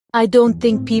I don't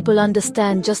think people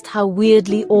understand just how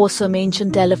weirdly awesome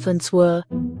ancient elephants were,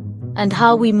 and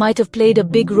how we might have played a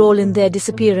big role in their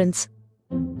disappearance.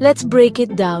 Let's break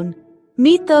it down.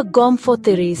 Meet the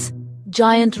Gomphotheres,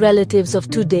 giant relatives of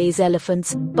today's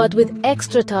elephants, but with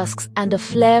extra tusks and a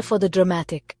flair for the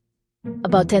dramatic.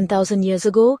 About 10,000 years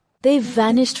ago, they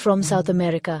vanished from South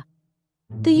America.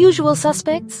 The usual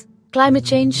suspects? Climate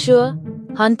change, sure.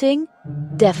 Hunting?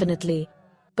 Definitely.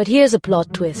 But here's a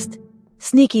plot twist.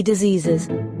 Sneaky diseases.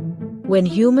 When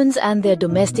humans and their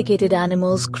domesticated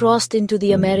animals crossed into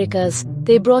the Americas,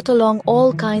 they brought along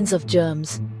all kinds of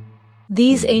germs.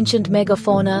 These ancient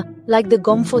megafauna, like the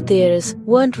Gomphotheres,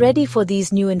 weren't ready for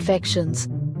these new infections.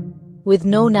 With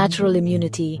no natural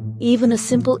immunity, even a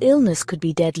simple illness could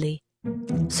be deadly.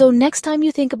 So next time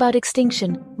you think about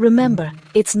extinction, remember,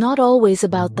 it's not always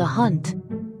about the hunt.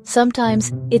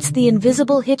 Sometimes it's the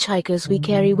invisible hitchhikers we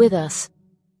carry with us.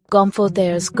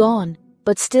 Gomphotheres gone,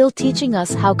 but still teaching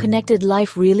us how connected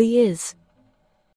life really is.